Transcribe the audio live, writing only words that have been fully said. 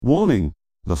Warning: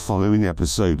 the following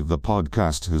episode of the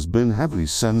podcast has been heavily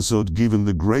censored given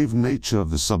the grave nature of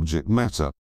the subject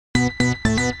matter.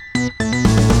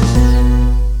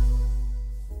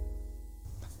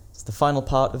 It's the final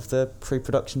part of the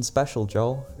pre-production special,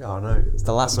 Joel. Yeah, I know. It's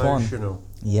the last Emotional. one.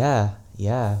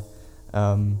 Yeah.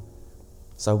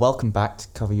 So welcome back to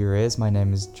Cover Your Ears. My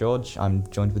name is George. I'm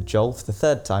joined with Joel for the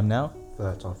third time now.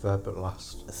 Third but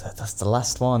last. That's the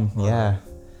last one, yeah.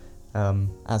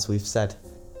 As we've said.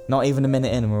 Not even a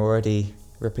minute in and we're already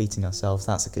repeating ourselves.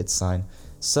 That's a good sign.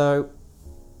 So,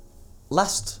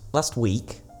 last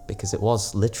week, because it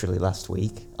was literally last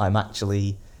week, I'm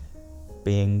actually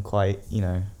being quite,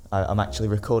 I'm actually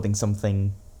recording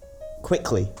something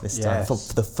quickly this time, for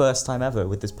the first time ever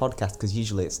with this podcast, because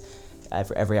usually it's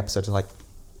every episode is like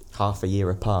half a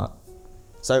year apart.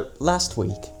 So, last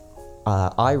week,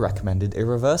 I recommended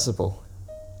Irreversible.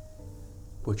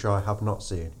 Which I have not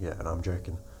seen yet, and I'm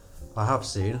joking. I have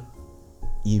seen.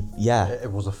 Yeah.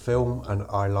 It was a film, and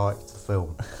I liked the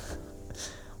film.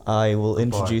 I will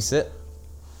introduce it.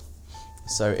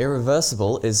 So,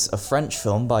 Irreversible is a French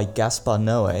film by Gaspar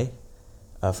Noé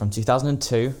from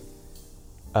 2002,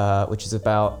 which is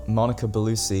about Monica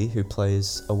Bellucci, who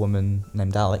plays a woman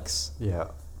named Alex. Yeah.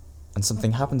 And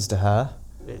something happens to her.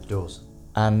 It does.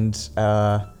 And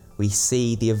we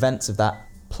see the events of that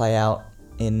play out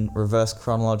in reverse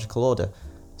chronological order.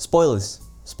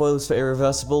 Spoilers for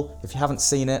Irreversible. If you haven't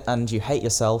seen it and you hate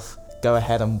yourself, go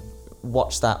ahead and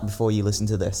watch that before you listen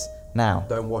to this. Now,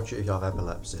 Don't watch it if you have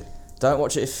epilepsy. don't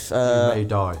watch it if... You may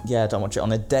die. Yeah, don't watch it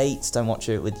on a date, don't watch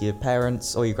it with your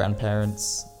parents or your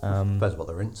grandparents. Depends what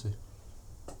they're into.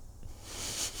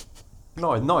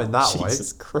 No, not in that way.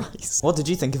 Jesus Christ. What did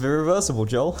you think of Irreversible,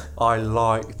 Joel? I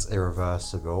liked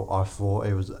Irreversible. I thought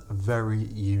it was a very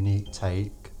unique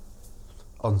take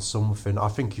on something. I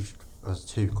think there's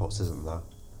two cuts, isn't there?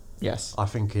 Yes. I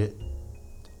think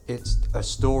it's a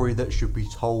story that should be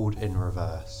told in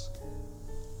reverse.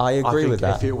 I agree with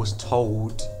that. If it was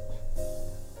told,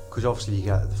 because obviously you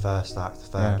get the first act, the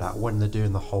third act, when they're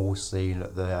doing the whole scene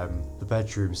at the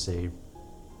bedroom scene,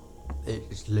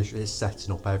 it's literally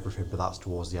setting up everything, but that's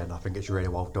towards the end. I think it's really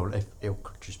well done. If it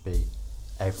could just be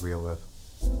every other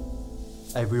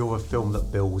film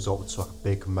that builds up to a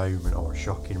big moment or a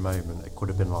shocking moment, it could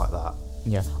have been like that.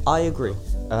 Yeah, I agree.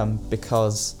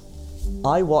 Because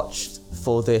I watched,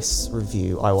 for this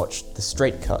review, I watched the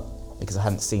straight cut, because I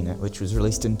hadn't seen it, which was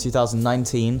released in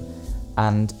 2019,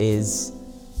 and is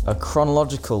a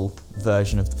chronological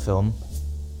version of the film,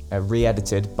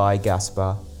 re-edited by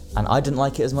Gaspar, and I didn't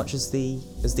like it as much as the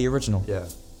original. Yeah.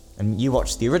 And you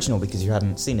watched the original because you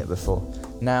hadn't seen it before.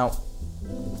 Now,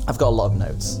 I've got a lot of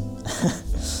notes.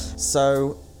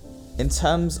 So, in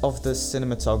terms of the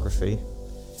cinematography,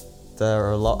 there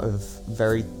are a lot of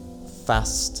very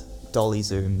fast dolly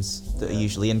zooms that are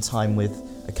usually in time with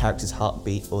a character's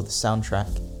heartbeat or the soundtrack.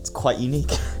 It's quite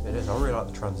unique. It is. I really like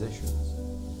the transitions.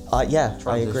 Yeah,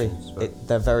 I agree.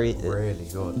 They're very... really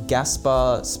good.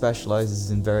 Gaspar specialises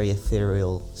in very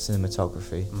ethereal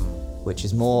cinematography, which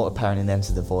is more apparent in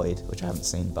Enter the Void, which I haven't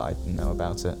seen, but I know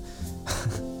about it.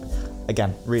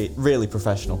 Again, really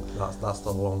professional. That's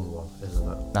the long one, isn't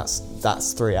it?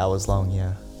 That's 3 hours long,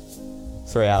 yeah.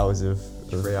 3 hours of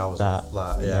 3 hours that. of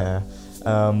that, yeah.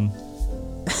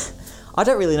 I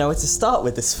don't really know where to start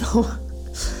with this film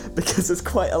because there's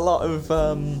quite a lot of...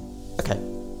 Okay,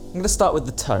 I'm going to start with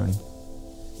the tone.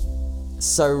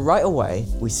 So right away,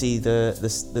 we see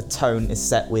the tone is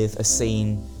set with a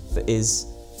scene that is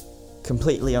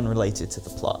completely unrelated to the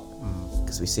plot.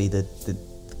 Because we see the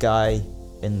guy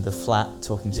in the flat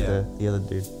talking to the other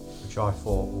dude. Which I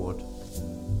thought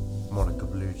Monica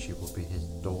Bellucci would be his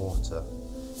daughter.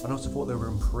 I also thought they were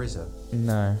in prison.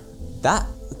 No.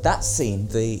 That scene,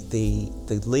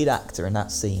 the lead actor in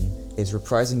that scene is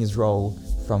reprising his role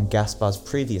from Gaspar's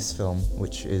previous film,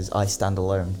 which is I Stand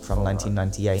Alone from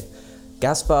 1998.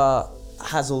 Gaspar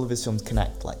has all of his films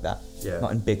connect like that. Yeah.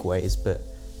 Not in big ways, but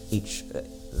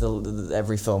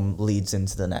every film leads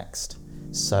into the next.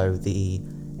 So the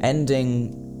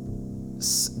ending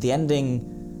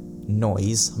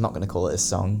noise, I'm not going to call it a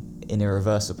song, in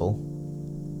Irreversible,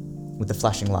 with the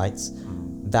flashing lights,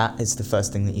 that is the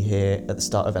first thing that you hear at the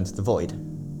start of Enter the Void.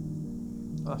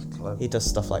 That's clever. He does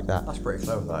stuff like that. That's pretty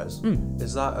clever, that is.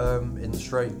 Is that in the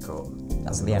straight cut?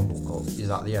 That's at the end. Cut? Is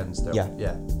that the end still? Yeah.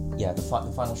 Yeah. Yeah, the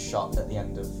final shot at the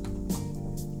end of...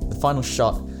 The final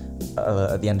shot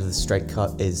at the end of the straight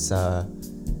cut is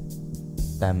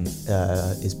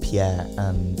is Pierre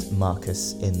and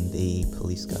Marcus in the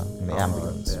police car, in the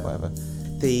ambulance, whatever.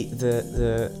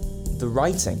 The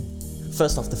writing...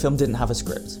 First off, the film didn't have a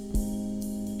script.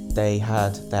 They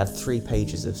had 3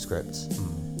 pages of script.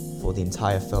 for the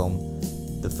entire film.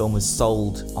 The film was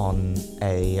sold on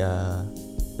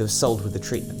it was sold with the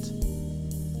treatment.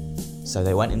 So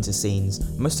they went into scenes,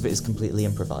 most of it is completely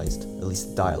improvised, at least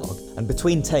the dialogue. And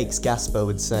between takes, Gaspar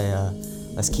would say,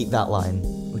 let's keep that line,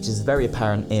 which is very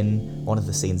apparent in one of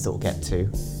the scenes that we'll get to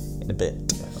in a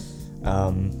bit.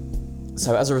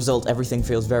 So as a result, everything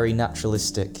feels very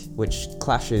naturalistic, which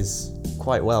clashes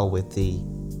quite well with the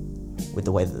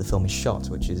way that the film is shot,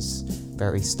 which is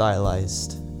very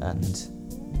stylized and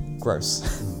gross.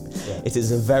 Yeah. It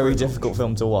is a very difficult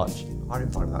film to watch. I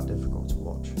didn't find that difficult to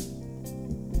watch.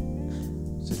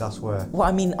 See, that's where. Well,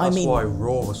 I mean, why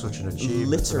Raw was such an achievement.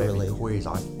 literally. For quiz,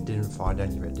 I didn't find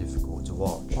any of it difficult to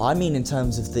watch. Well, I mean, in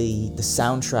terms of the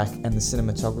soundtrack and the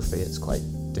cinematography, it's quite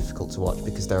difficult to watch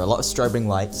because there are a lot of strobing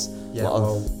lights. Yeah,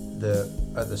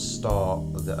 at the start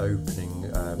of the opening,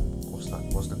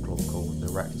 what's the club called? The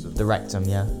Rectum. The Rectum,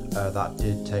 yeah. That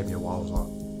did take me a while. I was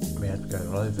like, I mean, I'd going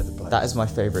all over the place. That is my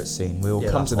favourite scene. We will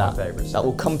come to that's that. my favourite scene. That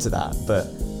will come to that, but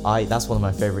that's one of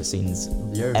my favourite scenes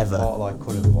The only ever. part that I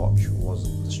couldn't watch was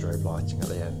the strobe lighting at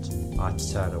the end. I had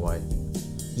to turn away.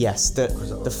 Yes, the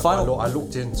final. I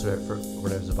looked into it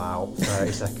when it was about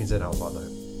 30 seconds in. I was like, no,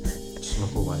 just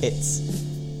look away.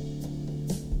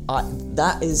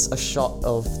 That is a shot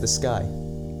of the sky.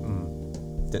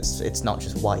 Mm. It's not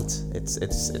just white. It's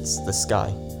the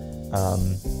sky.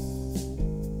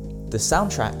 The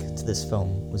soundtrack to this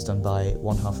film was done by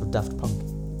one half of Daft Punk,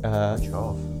 Which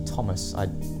half? Thomas.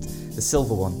 The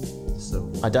silver one. So,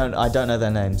 I don't know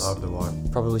their names. I'll do one.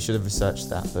 Probably should have researched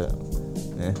that, but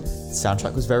the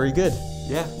soundtrack was very good.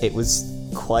 Yeah. It was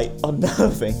quite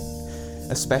unnerving,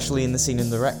 especially in the scene in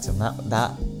the Rectum.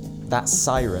 That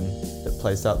siren that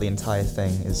plays out the entire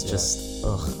thing is just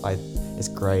it's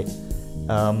great.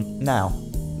 Now,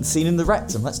 the scene in the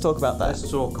Rectum. Let's talk about that. Let's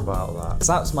talk about that.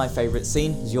 So that's my favourite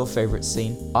scene. It's your favourite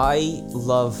scene. I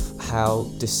love how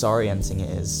disorienting it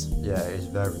is. Yeah, it is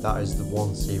very. That is the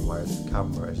one scene where the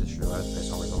camera is just it's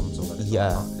horizontal. And it's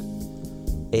Yeah.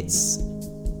 like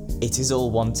It is all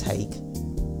one take.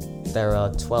 There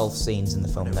are 12 scenes in the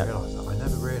I film. never realised that. I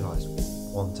never realised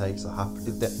one takes that happened.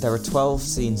 There are 12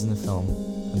 scenes in the film,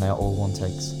 and they are all one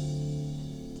takes.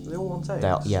 They're all one takes.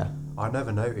 Yeah. I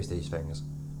never noticed these things.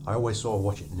 I always sort of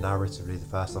watch it narratively the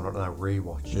first time, and then I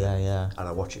rewatch it. Yeah. And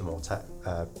I watch it more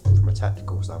from a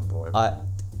technical standpoint.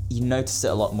 You notice it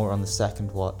a lot more on the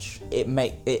second watch.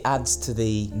 It adds to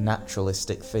the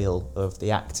naturalistic feel of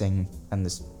the acting and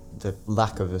the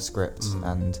lack of a script.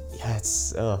 And yeah,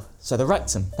 it's so the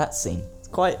Rectum, that scene.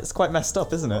 It's quite messed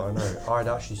up, isn't it? I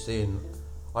know.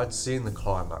 I'd seen the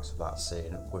climax of that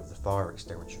scene with the fire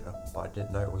extinguisher, but I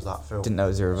didn't know it was that film. Didn't know it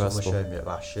was irreversible. Someone showed me it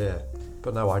last year,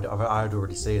 but no, I had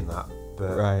already seen that.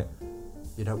 But Right.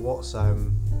 you know what's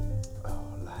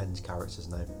Hen's character's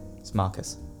name? It's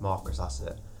Marcus. Marcus, that's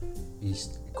it. He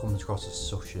comes across as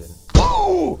such an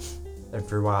and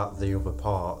throughout the other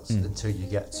parts until you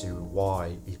get to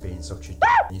why he's being such a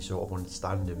you sort of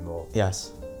understand him more.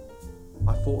 Yes.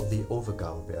 I thought the other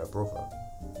guy would be her brother.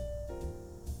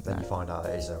 Then you find out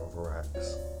that he's her other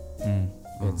ex.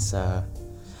 It's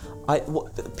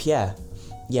Pierre.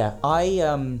 Yeah,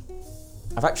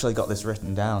 I've actually got this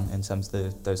written down in terms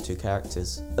of those two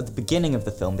characters. At the beginning of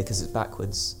the film, because it's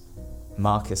backwards,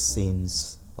 Marcus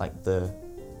seems like the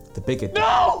bigger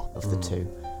of the two.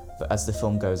 But as the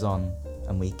film goes on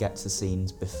and we get to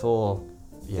scenes before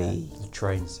The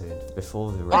train scene.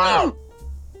 before the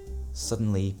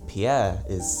suddenly Pierre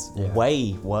is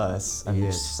way worse and He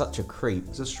is. such a creep.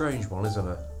 It's a strange one, isn't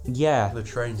it? Yeah, The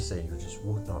train scene just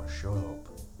would not shut up.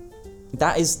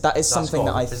 that is something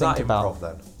that I Is think that about. improv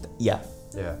then? Yeah,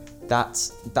 Yeah.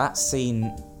 that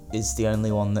scene is the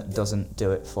only one that doesn't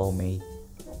do it for me,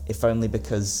 if only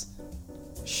because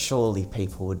surely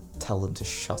people would tell them to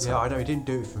shut Yeah, up. I know he didn't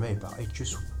do it for me, but it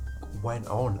just went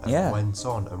on and Yeah. went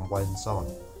on and went on.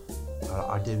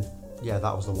 I didn't. Yeah,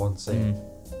 that was the one scene.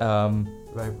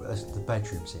 The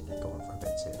bedroom scene did go on for a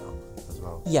bit too long as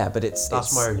well. Yeah, but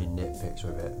That's my only nitpicks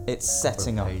with it. it's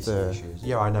setting up Pacing the. issues.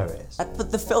 Yeah, I know it is.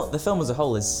 But the film as a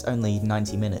whole is only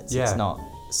 90 minutes. Yeah.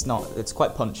 It's not. It's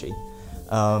quite punchy,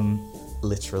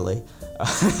 literally.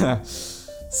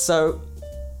 So,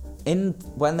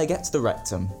 when they get to the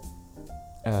Rectum,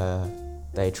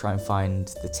 they try and find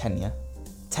the Tenia.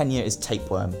 Tenia is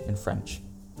tapeworm in French.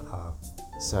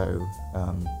 So,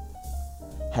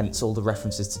 hence all the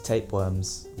references to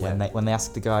tapeworms when they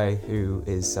ask the guy who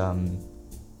is I'm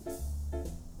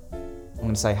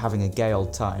going to say having a gay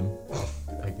old time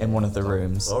in one of the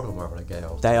rooms. A lot of them are having a gay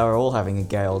old They are all having a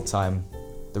gay old time.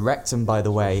 The Rectum, by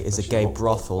the way, is a gay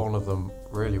brothel. One of them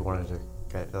really wanted to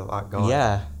get that guy.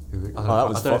 Yeah, I don't Oh, know, that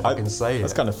was I don't know if fun. I can say it.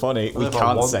 That's kind of funny. I don't We know if I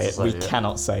can't want say to it. We say it.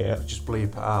 cannot say it. Just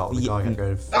bleep it out. The guy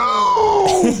going,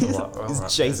 He's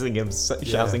chasing him,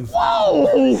 shouting,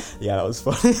 Whoa! Yeah, that was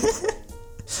funny.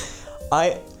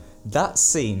 That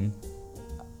scene,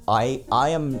 I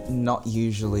am not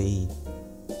usually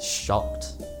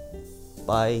shocked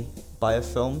by a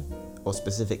film or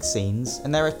specific scenes,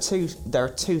 and there are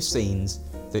two scenes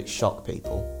that shock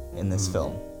people in this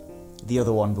film. The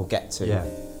other one we'll get to. Yeah.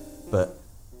 But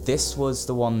this was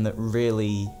the one that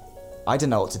really, I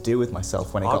didn't know what to do with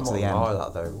myself when it got to the end. I'm not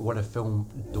like that though. When a film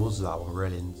does that, I'm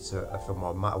really into a film,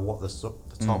 no matter what the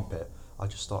topic, I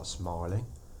just start smiling.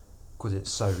 Because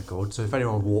it's so good. So if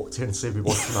anyone walked in and see me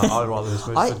watching that, I'd rather this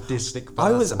most sadistic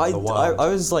person in the world. I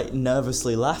was like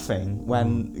nervously laughing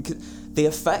when the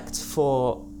effect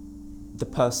for the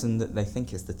person that they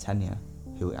think is the Tenya,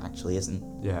 who it actually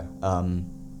isn't. Yeah.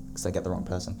 Because I get the wrong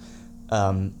person.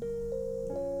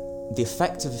 The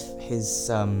effect of his,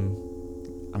 I'm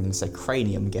going to say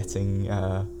cranium getting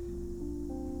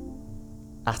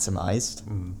atomized.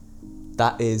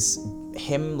 That is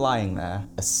him lying there,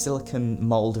 a silicon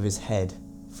mould of his head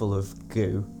full of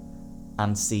goo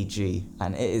and CG,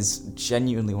 and it is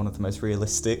genuinely one of the most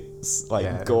realistic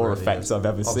gore really effects is. I've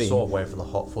ever seen. I'm sort of waiting for the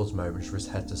Hot Fuzz moment for his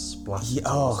head to splash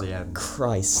Oh, towards the end.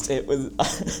 Christ, it was...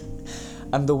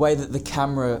 And the way that the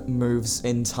camera moves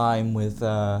in time with...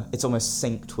 it's almost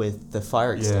synced with the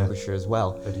fire extinguisher as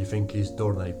well. And you think he's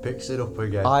done and he picks it up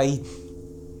again. I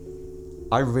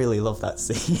really love that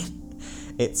scene.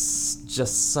 It's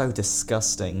just so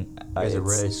disgusting.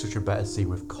 It's such a better scene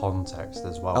with context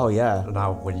as well. Oh, yeah.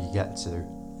 Now when you get to...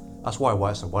 That's why it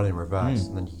works so well in reverse.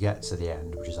 And then you get to the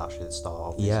end, which is actually the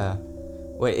start, obviously. Yeah.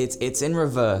 Well, it's in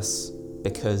reverse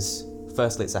because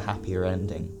firstly it's a happier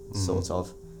ending, sort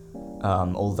of.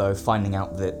 Although finding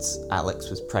out that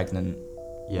Alex was pregnant,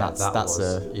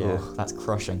 that's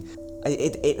crushing.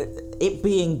 It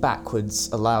being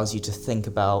backwards allows you to think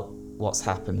about what's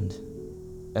happened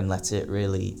and let it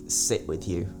really sit with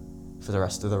you for the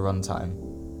rest of the runtime,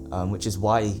 which is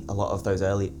why a lot of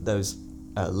those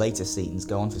later scenes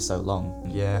go on for so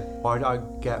long. Yeah, I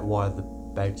get why the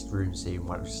bedroom scene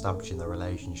when it was establishing the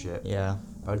relationship. Yeah.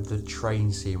 But the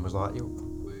train scene was like,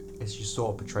 it's just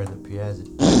sort of portraying that Pierre's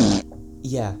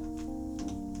Yeah.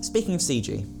 Speaking of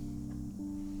CG,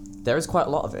 there is quite a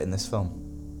lot of it in this film,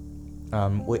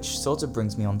 which sort of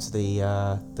brings me on to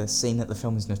the scene that the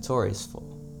film is notorious for.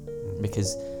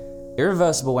 Because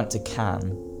Irreversible went to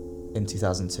Cannes in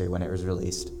 2002 when it was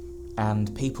released,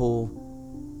 and people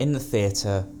in the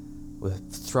theatre were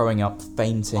throwing up,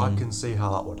 fainting. I can see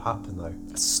how that would happen though.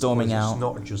 Storming out. It's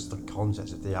not just the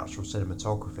context of the actual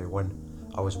cinematography. When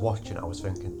I was watching it, I was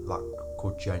thinking that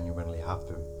could genuinely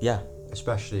happen. Yeah.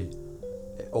 Especially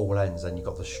it all ends and you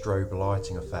got the strobe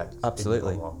lighting effect.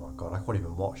 Absolutely. Oh my god, I couldn't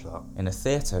even watch that. In a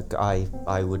theatre,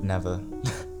 I would never.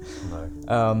 No.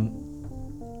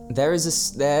 There's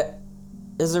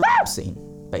a rap scene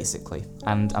basically,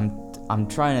 and I'm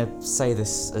trying to say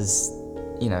this as,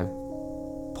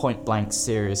 point blank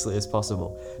seriously as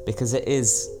possible, because it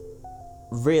is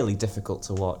really difficult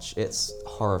to watch. It's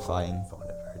horrifying. I find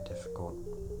it very difficult.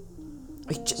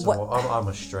 What? I'm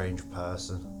a strange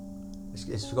person.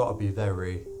 It's got to be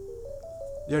very...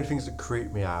 The only things that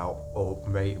creep me out or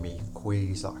make me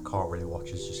queasy that I can't really watch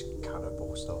is just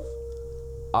cannibal stuff.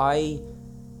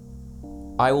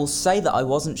 I will say that I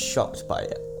wasn't shocked by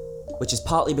it, which is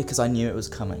partly because I knew it was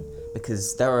coming,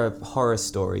 because there are horror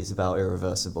stories about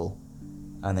Irreversible,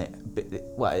 and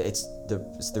it's the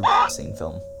scene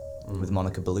film with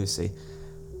Monica Bellucci.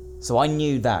 So I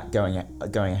knew that going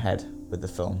ahead with the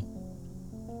film.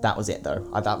 That was it though.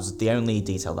 That was the only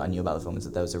detail that I knew about the film, is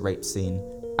that there was a rape scene,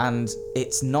 and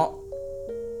it's not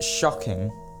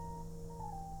shocking,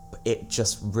 but it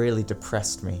just really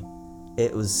depressed me.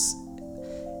 It was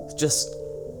just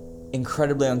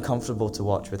incredibly uncomfortable to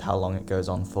watch with how long it goes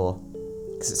on for,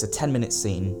 because it's a 10-minute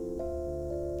scene.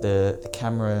 The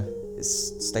camera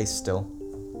stays still,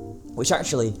 which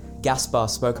actually Gaspar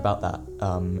spoke about that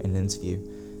in an interview,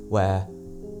 where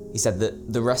he said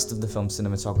that the rest of the film's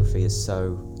cinematography is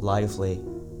so lively,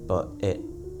 but it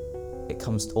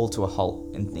comes all to a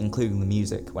halt, including the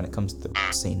music, when it comes to the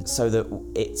scene, so that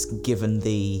it's given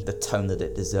the tone that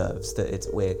it deserves. That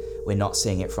we're not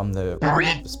seeing it from the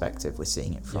perspective, we're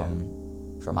seeing it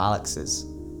from Alex's.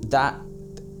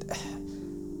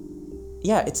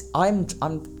 I'm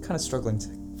kind of struggling to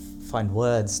find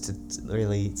words to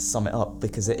really sum it up,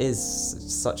 because it is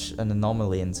such an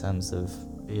anomaly in terms of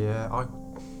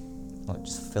not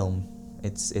just film.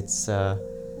 It's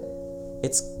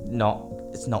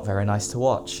not very nice to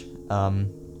watch.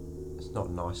 It's not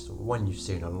nice when you've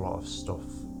seen a lot of stuff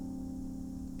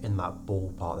in that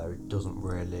ballpark though, it doesn't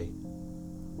really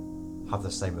have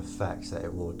the same effect that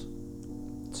it would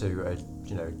to a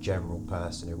general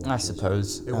person who watches, I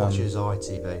suppose. who watches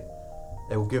ITV.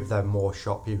 It will give them more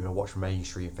shock. People who watch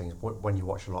mainstream things, when you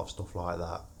watch a lot of stuff like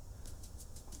that,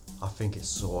 I think it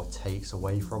sort of takes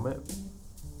away from it.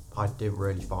 I didn't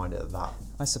really find it that.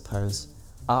 I suppose.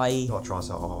 Not trying to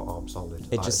say, I'm solid.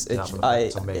 It just- didn't have an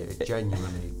effect on me. It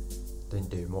genuinely didn't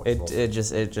do much. for me. It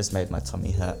just made my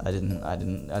tummy hurt. I didn't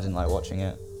like watching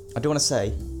it. I do want to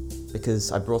say,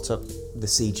 because I brought up the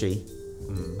CG.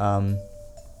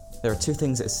 There are two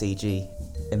things that are CG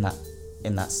in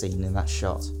that scene, in that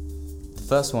shot. The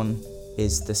first one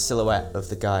is the silhouette of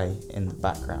the guy in the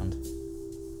background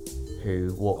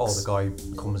who walks. Oh, the guy who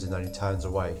comes in and he turns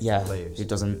away. Yeah, leaves. who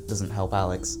doesn't help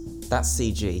Alex. That's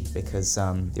CG because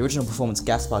the original performance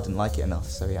Gaspar didn't like it enough,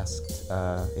 so he asked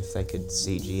if they could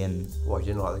CG in. What, you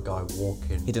didn't like the guy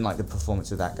walking? He didn't like the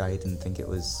performance of that guy. He didn't think it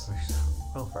was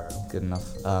Well, fair enough. good enough.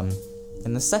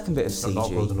 And the second bit of CG. Not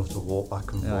good enough to walk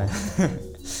back and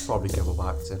forth. Probably give up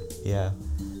acting. Yeah.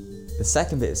 The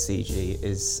second bit of CG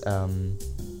is the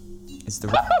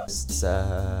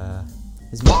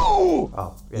his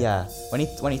Oh, yeah.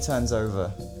 When he turns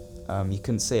over, you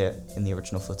couldn't see it in the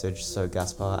original footage, so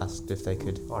Gaspar asked if they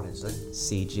could I didn't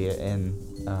see. CG it in.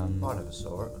 I never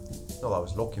saw it. Not that I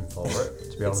was looking for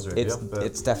it, to be honest with you. But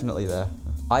It's definitely there.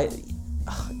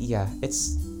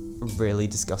 It's really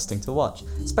disgusting to watch,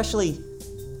 especially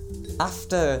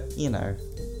after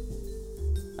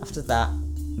that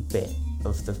bit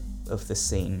of the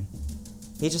scene.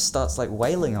 He just starts like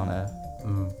wailing on her.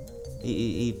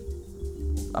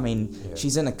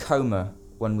 She's in a coma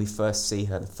when we first see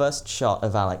her. The first shot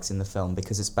of Alex in the film,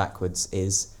 because it's backwards,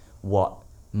 is what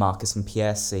Marcus and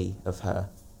Pierre see of her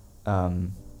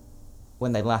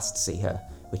when they last see her,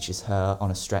 which is her on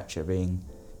a stretcher being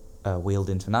wheeled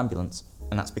into an ambulance.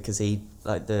 And that's because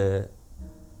the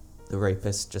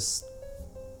rapist just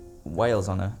wails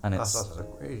on her, and it's... That's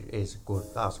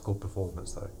a good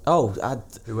performance though. Oh,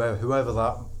 whoever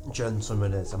that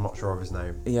gentleman is, I'm not sure of his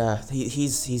name. Yeah,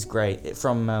 he's great.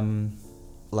 From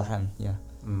La Haine, yeah.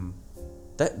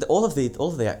 All of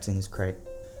the acting is great.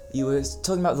 You were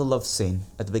talking about the love scene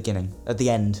at the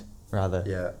end,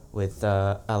 Yeah. with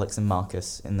Alex and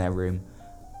Marcus in their room.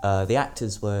 The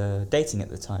actors were dating at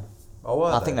the time. Oh,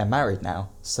 I think they're married now,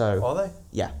 so... Are they?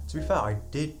 Yeah. To be fair, I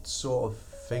did sort of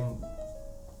think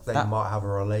they might have a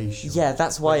relationship. Yeah,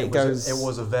 that's why it goes... It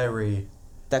was a very...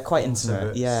 They're quite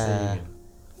intimate, yeah. scene.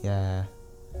 Yeah.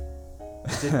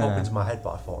 It did pop into my head,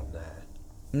 but I thought, nah.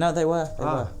 No, they were. They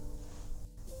were.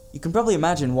 You can probably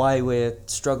imagine why we're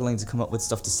struggling to come up with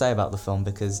stuff to say about the film,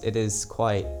 because it is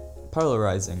quite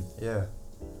polarizing. Yeah.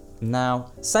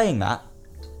 Now, saying that,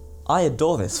 I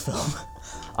adore this film.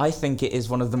 I think it is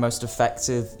one of the most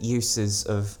effective uses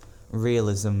of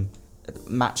realism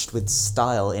matched with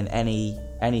style in any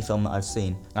film that I've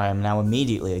seen. I am now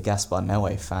immediately a Gaspar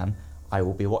Noé fan. I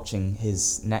will be watching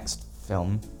his next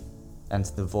film,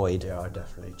 Enter the Void. Yeah, I'd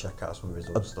definitely check out some of his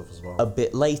other stuff as well. A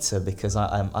bit later, because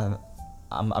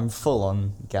I'm full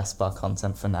on Gaspar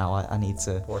content for now. I need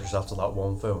to... What, just after that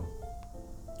one film?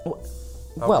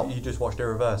 Well, you just watched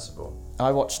Irreversible?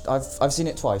 I've seen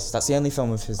it twice. That's the only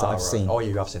film of his that I've seen. Oh,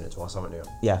 you have seen it twice, haven't you?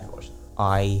 Yeah. You watched it.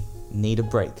 I need a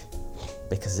break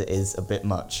because it is a bit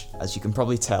much, as you can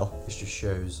probably tell. This just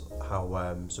shows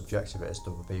how subjective it is to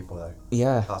other people, though.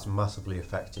 Yeah. That's massively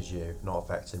affected you, not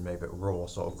affected me, but Raw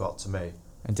sort of got to me.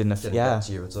 It didn't Didn't yeah. get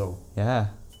to you at all. Yeah.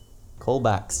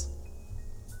 Callbacks.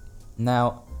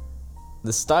 Now,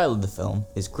 the style of the film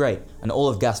is great, and all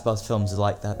of Gaspar's films are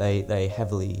like that. They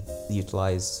heavily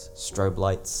utilise strobe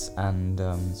lights and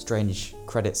strange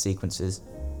credit sequences.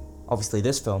 Obviously,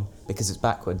 this film, because it's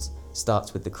backwards,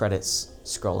 starts with the credits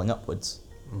scrolling upwards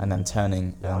and then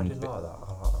turning Yeah, I did like that.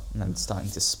 I like that. and then starting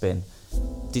to spin.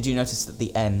 Did you notice that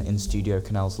the N in Studio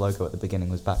Canal's logo at the beginning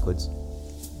was backwards?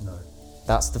 No.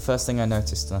 That's the first thing I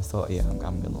noticed, and I thought, yeah, I'm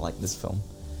gonna like this film.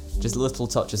 Just little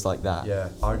touches like that. Yeah,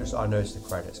 I noticed the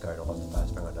credits going up. That's the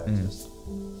first thing I noticed.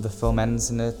 The film ends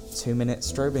in a 2-minute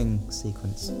strobing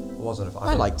sequence. It wasn't.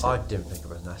 I liked it. I didn't think it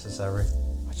was necessary.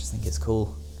 I just think it's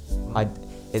cool.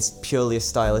 It's purely a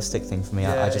stylistic thing for me.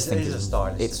 Yeah, I just think a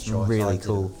stylistic it's choice. really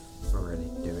cool. Didn't really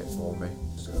do it for me.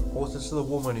 Also, to the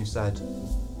woman who said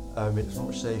it's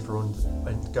much safer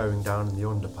going down in the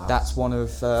underpass. That's one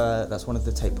of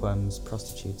the tapeworm's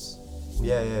prostitutes.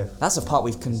 Yeah, yeah. That's a part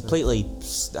we've completely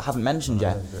haven't mentioned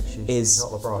yet. She's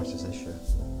not the brightest, is she?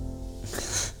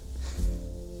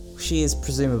 She is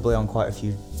presumably on quite a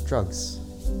few drugs.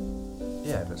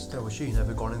 Yeah, but still, has she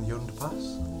never gone in the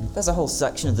underpass? There's a whole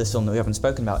section of this film that we haven't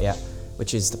spoken about yet,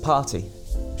 which is the party,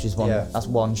 which is one. Yeah. That's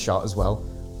one shot as well.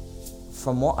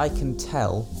 from what I can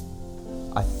tell,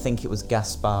 I think it was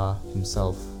Gaspar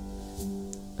himself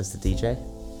as the DJ.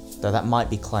 Though that might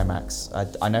be Climax.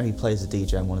 I know he plays a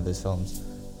DJ in one of those films.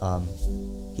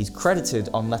 He's credited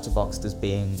on Letterboxd as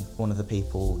being one of the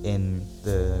people in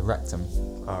the Rectum.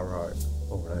 Ah, right.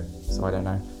 Oh, no. So I don't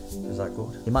know. Is that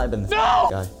good? He might have been the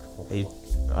guy.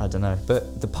 I don't know.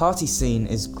 But the party scene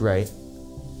is great,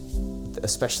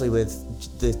 especially with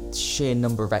the sheer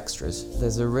number of extras.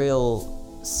 There's a real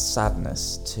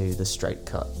sadness to the straight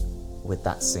cut with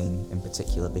that scene in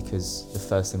particular, because the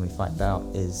first thing we find out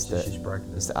is that she's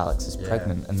pregnant. is that Alex is Yeah.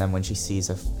 pregnant, and then when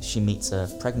she meets a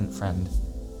pregnant friend,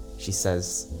 she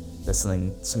says there's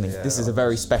something. Yeah, This is a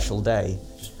very special day.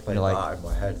 Just playing You're like- that in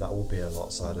my head, that will be a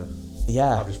lot sadder.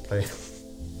 Yeah, I'll just play.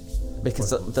 because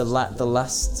the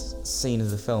last scene of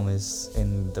the film is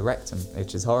in the Rectum,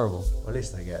 which is horrible. Well, at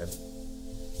least they get him.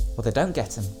 Well, they don't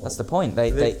get him. That's the point. They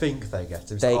They think they get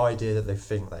him. It's they- the idea that they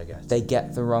think they get him. they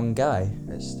get the wrong guy.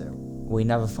 It's still. We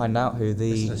never find out who It's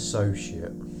the an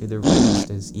associate. rapist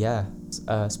is. Yeah.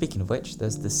 Speaking of which,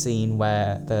 there's the scene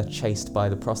where they're chased by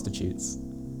the prostitutes.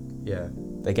 Yeah.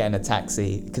 They get in a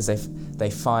taxi because they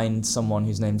find someone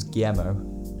whose name's Guillermo.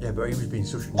 Yeah, but he was being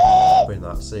such a in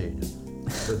that scene.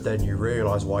 But then you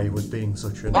realise why he was being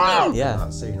such a in Yeah.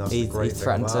 that scene. That's He the great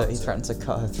threatened thing about he it. threatened to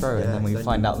cut her throat, Yeah, and then we then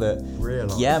find you out that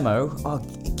realise.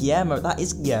 Guillermo, that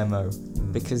is Guillermo,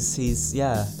 because he is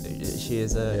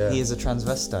a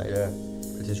transvestite. Yeah.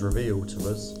 It is revealed to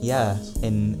us. Yeah,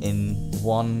 in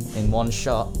one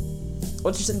shot.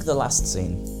 What do you think of the last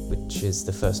scene, which is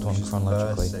the first one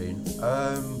chronologically,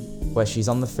 First scene. where she's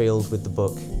on the field with the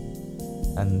book,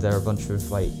 and there are a bunch of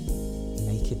like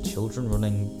naked children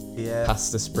running Yeah.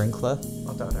 past the sprinkler?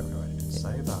 I don't know anything to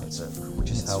say about it,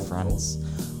 which is It's helpful. France.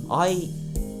 I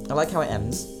like how it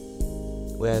ends,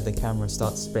 where the camera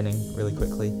starts spinning really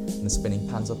quickly, and the spinning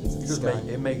pans up into the sky.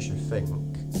 It makes you think.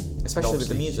 Especially with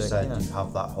the Obviously, music. You said Yeah. you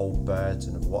have that whole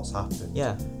burden of what's happened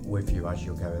Yeah. with you as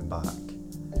you're going back.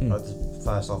 Mm. Like the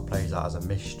first off plays out as a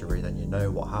mystery, then you know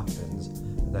what happens,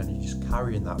 and then you're just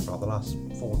carrying that for the last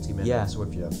 40 minutes Yeah.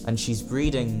 with you. And she's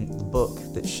reading the book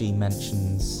that she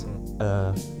mentions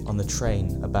on the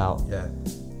train about Yeah.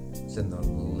 It's in the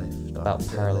lift. about Is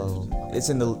it a parallel. lift? It's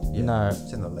in the Yeah, no.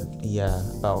 It's in the lift. Yeah,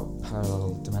 about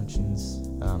parallel dimensions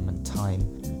and time.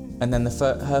 And then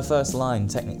her first line,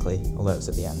 technically, although it's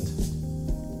at the end,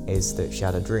 is that she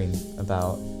had a dream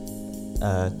about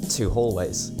two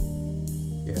hallways.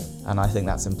 Yeah. And I think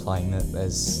that's implying that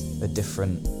there's a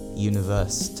different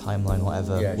universe, timeline,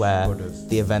 whatever, Yeah, she where would've-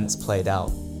 the events played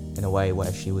out in a way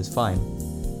where she was fine.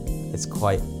 It's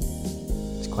quite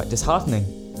disheartening,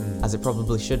 as it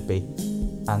probably should be.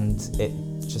 And it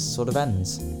just sort of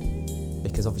ends.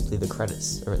 Because obviously the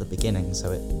credits are at the beginning,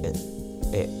 so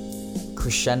it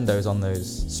crescendos on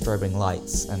those strobing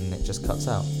lights and it just cuts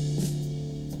out.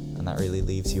 And that really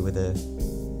leaves you with a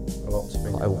lot to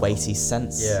think quite a about. weighty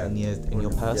sense Yeah. in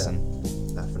your person.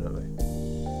 Yeah, definitely.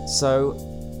 So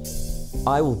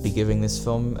I will be giving this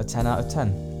film a 10 out of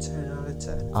 10. 10 out of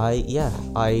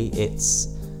 10. It's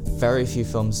very few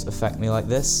films affect me like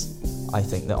this. I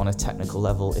think that on a technical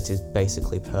level it is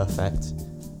basically perfect.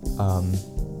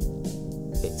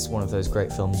 It's one of those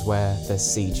great films where there's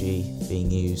CG being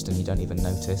used and you don't even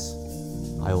notice.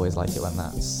 I always like it when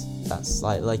that's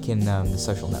like in The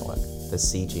Social Network. There's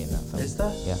CG in that film. Is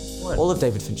there? Yeah. When? All of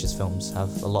David Fincher's films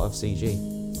have a lot of CG,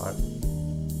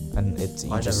 and it's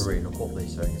I never really look up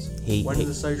these things. He- When he- did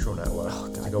The Social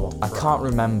Network to go off I track? can't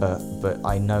remember, but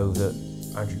I know that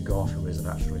Andrew Garfield isn't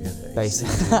actually in it.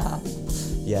 basically,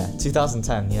 yeah,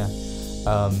 2010, yeah.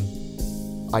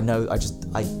 I know.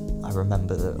 I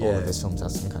remember that all Yeah. of his films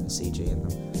have some kind of CG in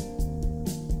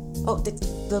them. Oh,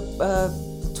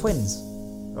 the twins.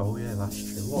 Oh yeah, that's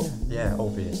true. What? Yeah,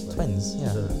 obviously. Twins,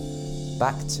 yeah. Duh.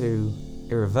 Back to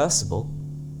Irreversible.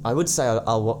 I would say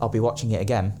I'll be watching it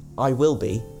again. I will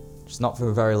be, just not for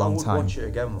a very long I would time. watch it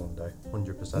again one day,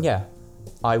 100%. Yeah,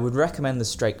 I would recommend the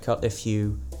straight cut if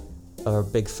you are a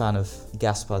big fan of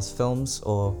Gaspar's films,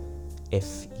 or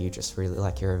if you just really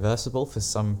like Irreversible for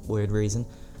some weird reason.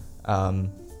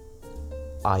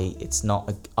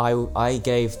 I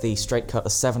gave the straight cut a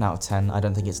 7 out of 10. I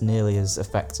don't think it's nearly as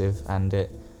effective, and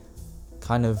it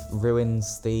kind of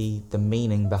ruins the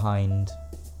meaning behind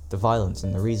the violence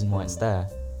and the reason why it's there.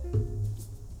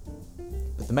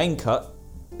 But the main cut,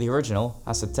 the original,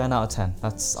 that's a 10 out of 10. 10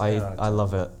 out of I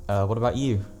love it. What about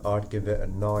you? I'd give it a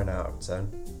 9 out of 10,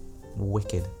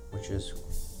 Wicked. which is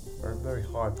very, very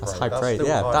high praise. That's high praise. still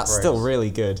Yeah, high that's still praise.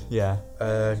 really good. Yeah.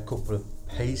 A couple of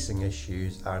pacing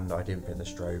issues, and I didn't think the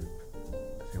strobe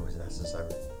thing was necessary.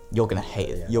 You're gonna hate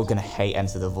it. You're gonna hate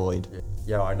Enter the Void.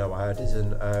 Yeah, I know. I heard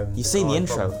isn't. You've seen the guy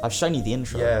intro. from- I've shown you the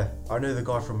intro. Yeah, I know the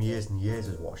guy from Years and Years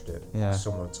has watched it. Yeah.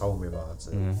 Someone told me about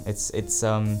it.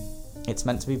 It's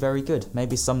meant to be very good.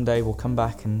 Maybe someday we'll come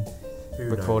back and Who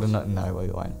record knows? another. No, we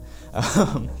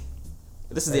won't.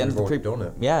 This is the end of the We've already done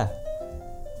it. Yeah.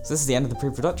 So this is the end of the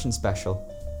pre-production special,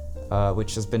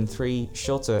 which has been 3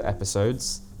 shorter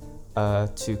episodes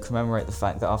to commemorate the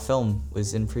fact that our film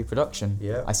was in pre-production.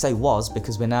 Yeah. I say was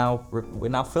because we're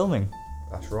now filming.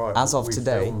 That's right. As of we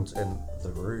today- filmed in the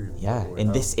room. Yeah, We in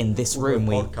have- this we're room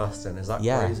we podcasting. Is that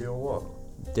Yeah. crazy or what?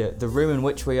 the room in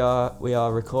which we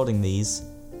are recording these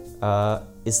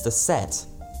is the set.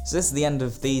 So this is the end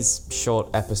of these short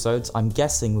episodes. I'm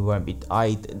guessing we won't be.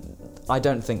 I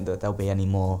don't think that there'll be any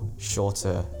more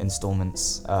shorter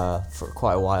installments for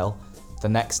quite a while. The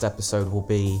next episode will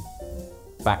be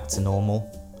back to normal.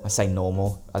 I say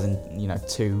normal, as in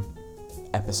 2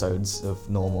 episodes of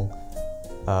normal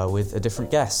with a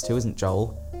different guest who isn't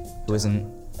Joel, who isn't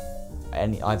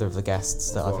either of the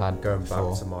guests that I've Well, had going before.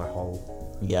 back to my hole.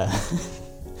 Yeah.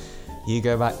 You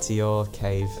go back to your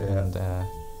cave Yeah.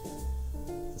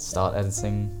 and start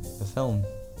editing the film.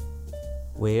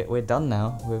 We're done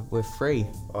now. We're free.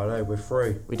 I know, we're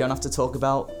free. We don't have to talk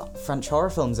about French horror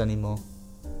films anymore.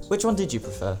 Which one did you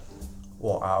prefer?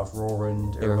 What, out of Raw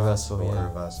and Irreversible, yeah.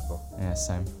 Irreversible. Yeah,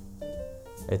 same.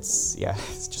 It's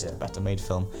just a Yeah. better made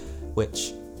film.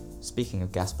 Which, speaking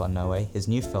of Gaspar Noé, his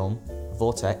new film,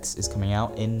 Vortex, is coming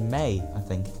out in May, I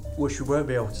think. Which we won't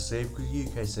be able to see because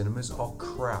UK cinemas are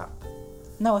crap.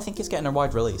 No, I think it's getting a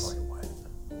wide release. Oh, it won't.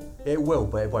 It will,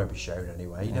 but it won't be shown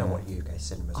anyway. You know Yeah. what UK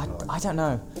cinemas are like. I don't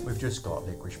know. We've just got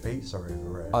Licorice Pizza over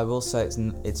here. I will say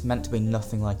it's meant to be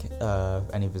nothing like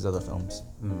any of his other films,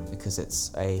 because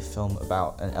it's a film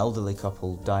about an elderly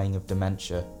couple dying of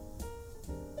dementia,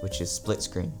 which is split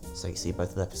screen, so you see both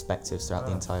of their perspectives throughout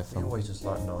the entire You film. always just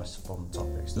like nice, fun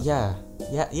topics. don't Yeah.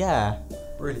 you?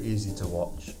 Really easy to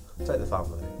watch. Take the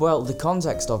family. Well, the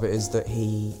context of it is that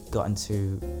he got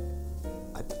into,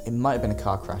 it might have been a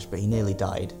car crash, but he nearly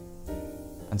died.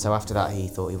 And so after that, he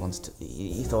thought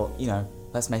he thought,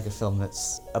 let's make a film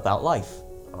that's about life.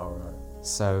 Alright.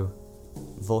 So,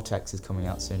 Vortex is coming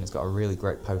out soon. It's got a really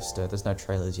great poster. There's no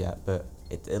trailers yet, but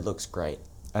it looks great.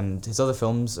 And his other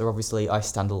films are obviously I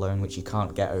Stand Alone, which you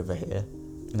can't get over here,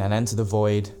 and then Enter the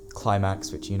Void,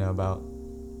 Climax, which you know about,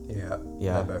 Yeah.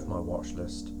 Yeah. They're both my watch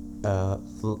list.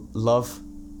 Love,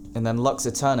 and then Lux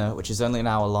Eterna, which is only an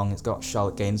hour long. It's got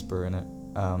Charlotte Gainsbourg in it.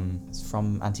 It's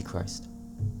from Antichrist.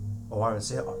 Oh, I haven't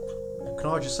seen it. Can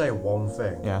I just say one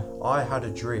thing? Yeah. I had a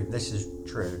dream. This is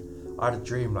true. I had a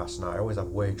dream last night. I always have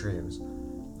weird dreams.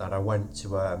 And I went to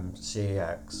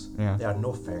CEX. Yeah. They had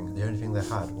nothing. The only thing they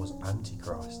had was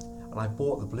Antichrist. And I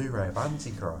bought the Blu-ray of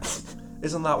Antichrist.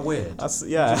 Isn't that weird? That's I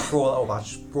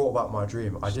just brought back my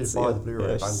dream. I did buy the Blu-ray of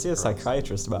Antichrist. See a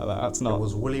psychiatrist about that. That's It not.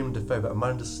 was William Dafoe, but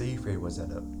Amanda Seyfried was in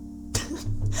it.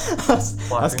 that's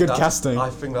But I that's think good casting. I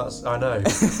think that's. I know.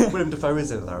 William Dafoe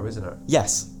is in it though, isn't it?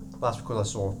 Yes. That's because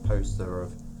I saw a poster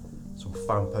of some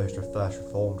fan poster of First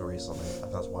Reformed recently.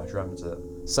 And that's why I dreamt it.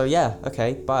 So yeah.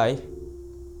 Okay. Bye.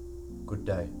 Good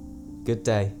day. Good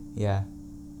day. Yeah.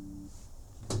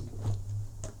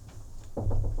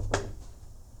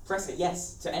 Press it.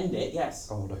 Yes. To end it. Yes.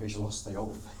 Oh no, he's lost the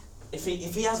old. If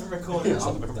he hasn't recorded, He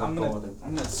hasn't I'm recorded.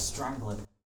 gonna strangle him.